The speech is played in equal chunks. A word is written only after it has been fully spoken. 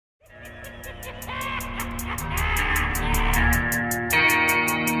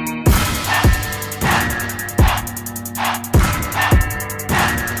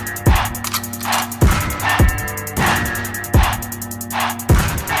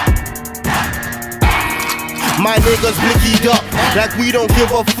My niggas blickied up, like we don't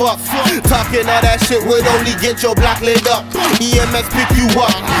give a fuck. Talking all that shit would only get your block lit up. EMS pick you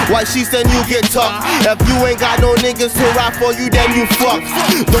up, while she send you get tucked. If you ain't got no niggas to ride for you, then you fuck.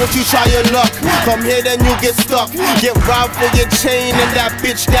 Don't you try your luck, come here then you get stuck. Get robbed for your chain and that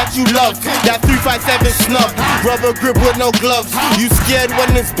bitch that you love. That 357 snub, rubber grip with no gloves. You scared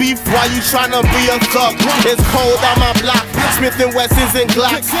when it's beef, why you tryna be a thug? It's cold on my block, Smith & Wessons and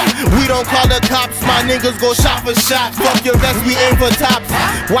Glocks. We don't call the cops, my niggas go shot for shot. Fuck your vest, we aim for tops.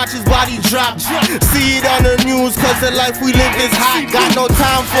 Watch his body drop, see it on the news, cause the life we live is hot. Got no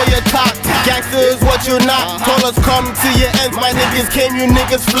time for your talk, gangster is what you're not. Told us come to your ends, my niggas came, you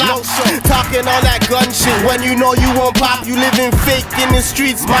niggas flop. Talking all that gun shit, when you know you won't pop. You living fake in the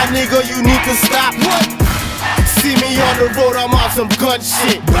streets, my nigga, you need to stop. See me on the road, I'm on some gun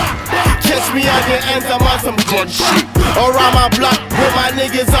shit. Catch me on your ends, I'm on some gun shit. Around my block, with my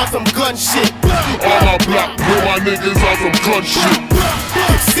niggas on some gun shit. On my block, with my niggas on some gun shit.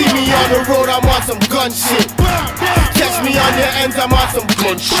 See me on the road, I'm on some gun shit. Catch me on your ends, I'm on some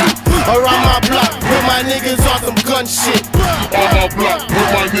gun shit. Around my block, with my niggas on some gun shit. On my block, with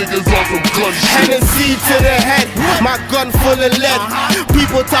my niggas on some gun shit. Hennessy to the head, my gun full of lead.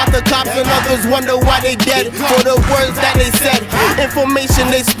 People talk to cops and others wonder why they dead. For the words that they said, information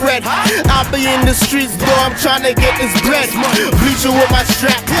they spread. I'll be in the streets though I'm trying to get this bread. Bleacher with my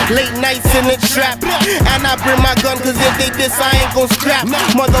strap, late nights in the trap. And I bring my gun cause if they diss I ain't gon' scrap.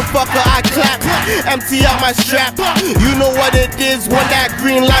 Motherfucker I clap, empty out my strap. You know what it is when that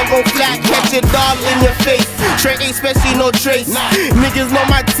green line go flat. Catch it all in your face, Trey especially no trace. Niggas know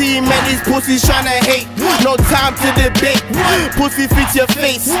my team and these pussies tryna hate. No time to debate, pussy fits your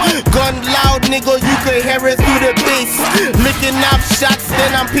face. Gun loud nigga, you can hear it through the bass. Licking off shots,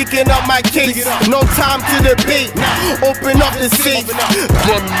 then I'm picking up my case. No time to debate, open up the safe.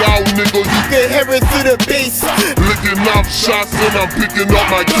 Gun loud nigga, You can hear it through the bass. licking off shots and I'm picking up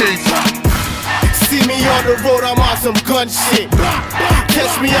my case. See me on the road, I'm on some gun shit.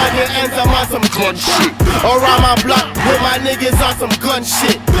 Catch me on your ends, I'm on some Gun shit. Around my block, with my niggas on some gun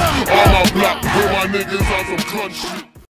shit. On my block, with my niggas on some gun shit.